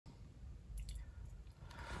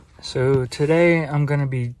So today I'm going to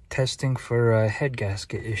be testing for a head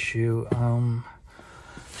gasket issue. I'm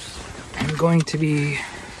going to be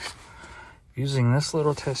using this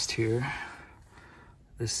little test here,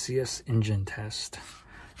 the CS engine test.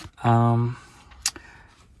 What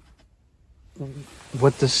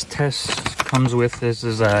this test comes with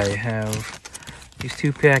is I have these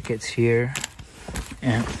two packets here,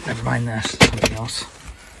 and never mind, that's something else.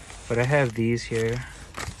 But I have these here,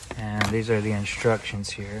 and these are the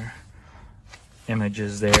instructions here.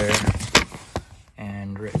 Images there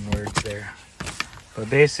and written words there. But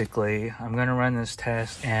basically, I'm going to run this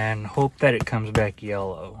test and hope that it comes back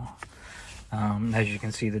yellow. As you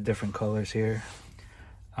can see, the different colors here.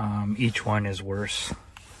 Each one is worse.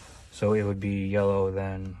 So it would be yellow,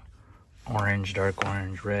 then orange, dark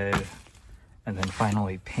orange, red, and then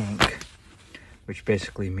finally pink, which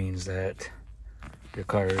basically means that your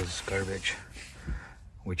car is garbage,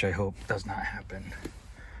 which I hope does not happen.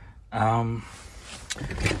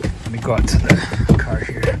 Let me go out to the car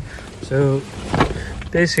here. So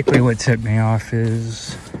basically what tipped me off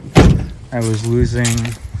is I was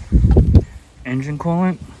losing engine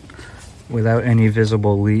coolant without any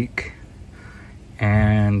visible leak.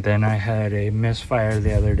 And then I had a misfire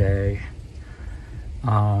the other day,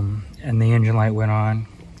 and the engine light went on,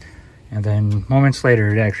 and then moments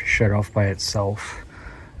later it actually shut off by itself.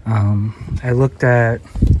 I looked at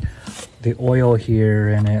the oil here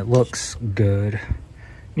and it looks good. It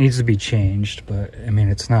needs to be changed, but I mean,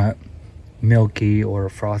 it's not milky or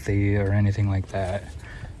frothy or anything like that.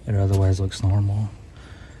 It otherwise looks normal.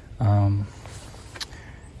 And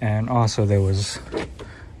also there was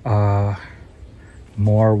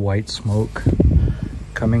more white smoke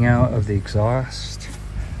coming out of the exhaust.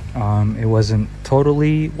 It wasn't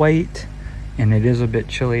totally white, and it is a bit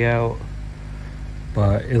chilly out,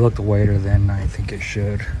 but it looked whiter than I think it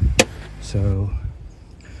should. So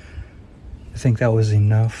I think that was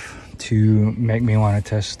enough to make me want to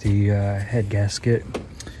test the head gasket.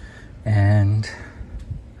 And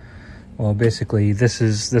well, basically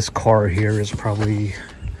this car here is probably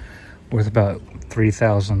worth about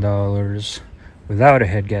 $3,000 without a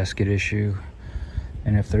head gasket issue.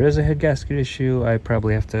 And if there is a head gasket issue, I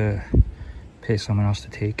probably have to pay someone else to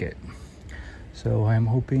take it. So I'm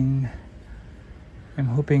hoping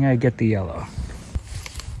I get the yellow.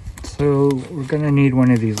 So we're gonna need one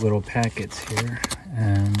of these little packets here,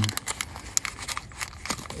 and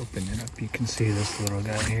open it up. You can see this little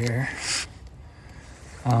guy here.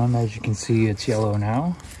 As you can see, it's yellow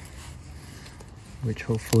now, which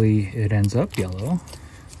hopefully it ends up yellow.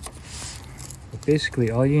 But basically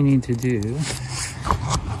all you need to do,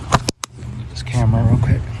 this camera real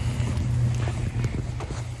quick,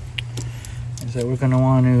 is that we're gonna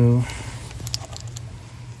want to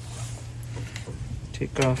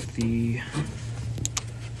take off the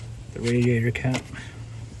radiator cap.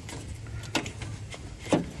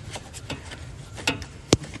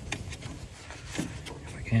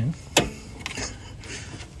 If I can.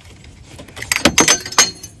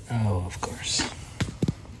 Oh, of course.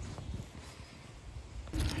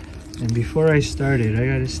 And before I start it, I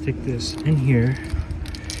gotta stick this in here,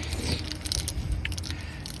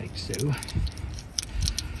 like so,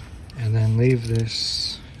 and then leave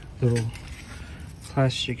this little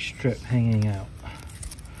plastic strip hanging out.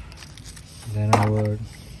 And then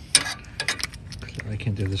I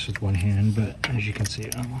can't do this with one hand, but as you can see,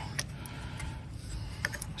 I'll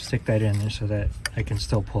stick that in there so that I can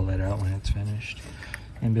still pull that out when it's finished.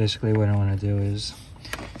 And basically what I want to do is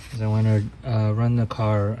I want to run the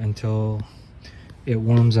car until it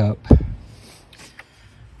warms up,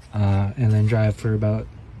 and then drive for about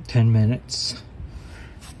 10 minutes.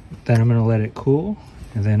 Then I'm going to let it cool,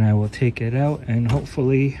 and then I will take it out, and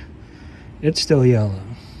hopefully it's still yellow.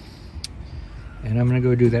 And I'm gonna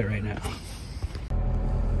go do that right now.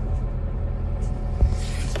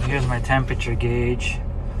 So here's my temperature gauge.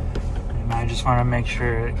 And I just wanna make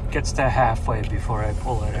sure it gets to halfway before I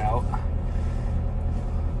pull it out.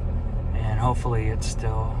 And hopefully it's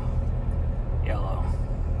still yellow.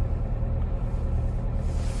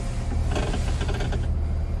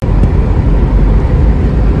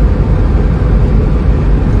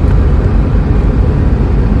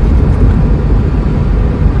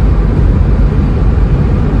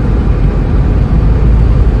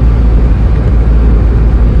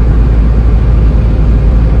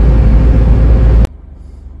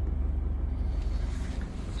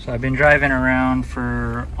 So I've been driving around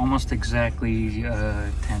for almost exactly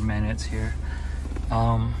 10 minutes here.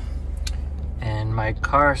 And my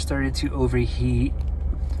car started to overheat.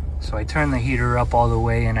 So I turned the heater up all the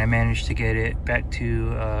way and I managed to get it back to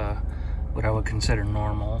what I would consider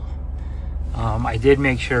normal. I did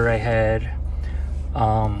make sure I had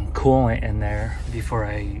coolant in there before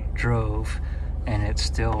I drove, and it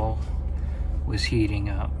still was heating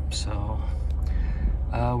up. So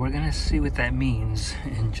we're gonna see what that means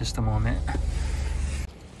in just a moment.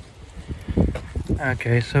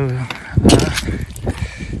 Okay, so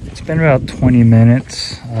it's been about 20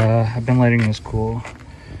 minutes. I've been letting this cool.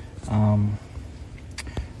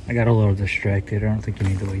 I got a little distracted. I don't think you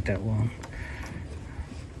need to wait that long.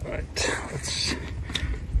 But let's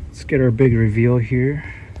get our big reveal here.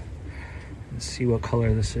 Let's see what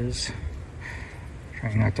color this is.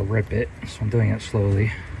 Trying not to rip it, so I'm doing it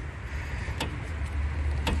slowly.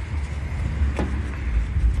 Get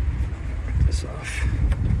this off.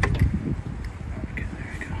 Okay, there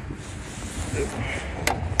we go.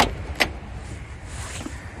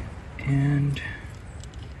 And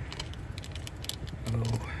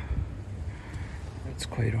oh, that's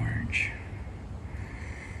quite orange.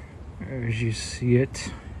 As you see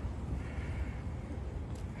it,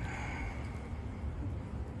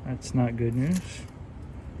 that's not good news.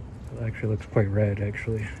 It actually looks quite red,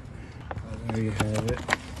 actually. There you have it.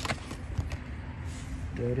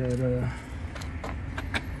 Da-da-da.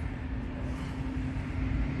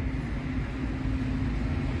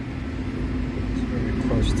 It's very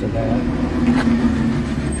close to that.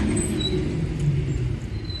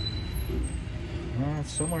 Well,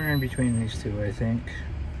 it's somewhere in between these two, I think.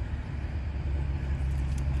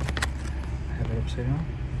 Have it upside down?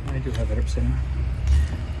 I do have it upside down.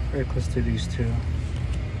 Very close to these two.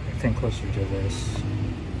 I think closer to this.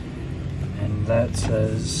 And that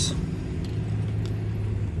says,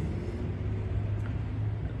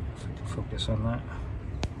 if I can focus on that.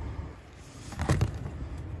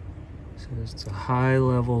 It says it's a high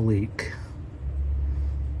level leak.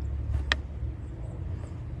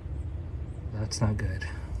 That's not good.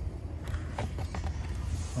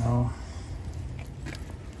 Well,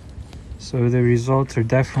 so the results are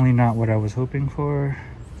definitely not what I was hoping for,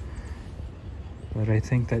 but I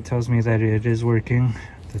think that tells me that it is working,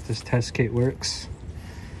 that this test kit works.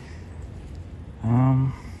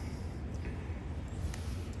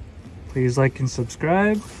 Please like and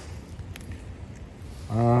subscribe.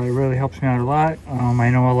 It really helps me out a lot. I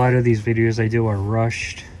know a lot of these videos I do are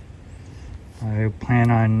rushed. I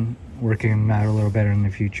plan on working them out a little better in the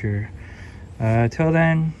future. Till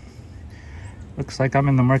then, looks like I'm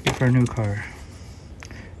in the market for a new car.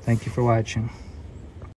 Thank you for watching.